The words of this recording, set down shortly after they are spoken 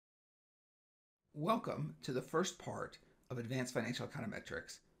Welcome to the first part of Advanced Financial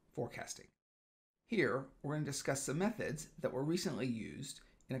Econometrics Forecasting. Here, we're going to discuss some methods that were recently used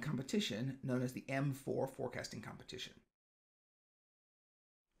in a competition known as the M4 forecasting competition.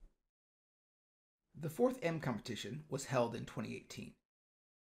 The fourth M competition was held in 2018.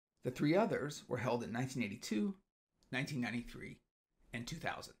 The three others were held in 1982, 1993, and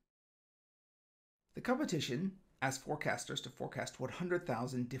 2000. The competition asked forecasters to forecast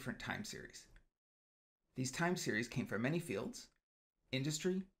 100,000 different time series. These time series came from many fields: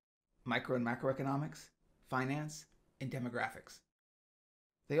 industry, micro and macroeconomics, finance, and demographics.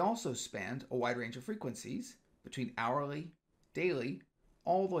 They also spanned a wide range of frequencies between hourly, daily,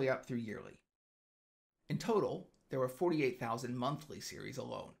 all the way up through yearly. In total, there were 48,000 monthly series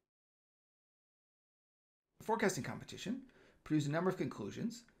alone. The forecasting competition produced a number of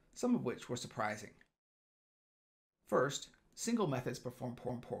conclusions, some of which were surprising. First, single methods performed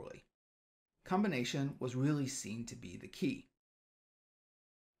poorly. Combination was really seen to be the key.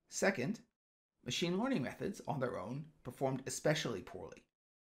 Second, machine learning methods on their own performed especially poorly.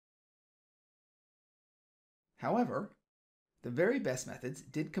 However, the very best methods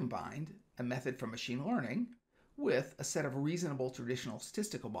did combine a method from machine learning with a set of reasonable traditional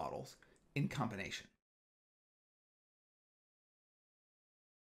statistical models in combination.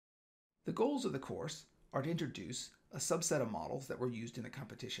 The goals of the course are to introduce a subset of models that were used in the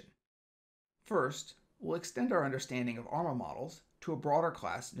competition. First, we'll extend our understanding of ARMA models to a broader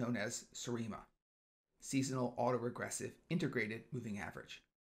class known as SARIMA, Seasonal Autoregressive Integrated Moving Average.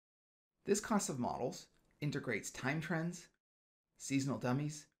 This class of models integrates time trends, seasonal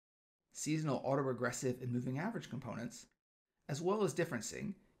dummies, seasonal autoregressive and moving average components, as well as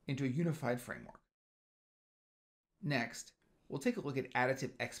differencing into a unified framework. Next, we'll take a look at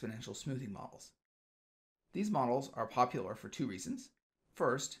additive exponential smoothing models. These models are popular for two reasons.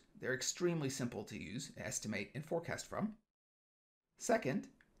 First, they're extremely simple to use, estimate, and forecast from. Second,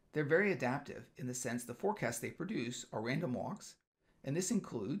 they're very adaptive in the sense the forecasts they produce are random walks, and this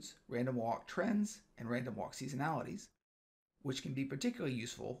includes random walk trends and random walk seasonalities, which can be particularly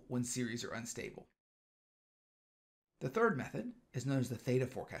useful when series are unstable. The third method is known as the theta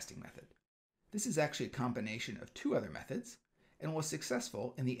forecasting method. This is actually a combination of two other methods and was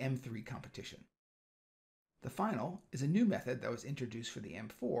successful in the M3 competition. The final is a new method that was introduced for the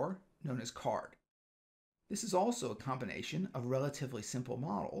M4, known as CARD. This is also a combination of relatively simple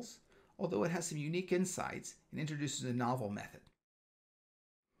models, although it has some unique insights and introduces a novel method.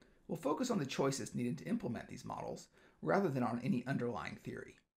 We'll focus on the choices needed to implement these models rather than on any underlying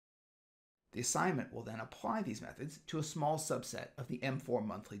theory. The assignment will then apply these methods to a small subset of the M4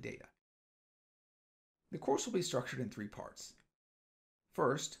 monthly data. The course will be structured in three parts.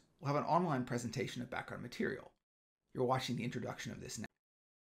 First, we'll have an online presentation of background material. You're watching the introduction of this now.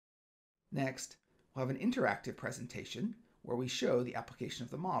 Next, we'll have an interactive presentation where we show the application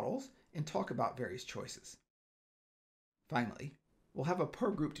of the models and talk about various choices. Finally, we'll have a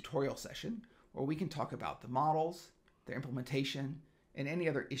per-group tutorial session where we can talk about the models, their implementation, and any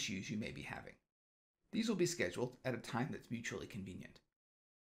other issues you may be having. These will be scheduled at a time that's mutually convenient.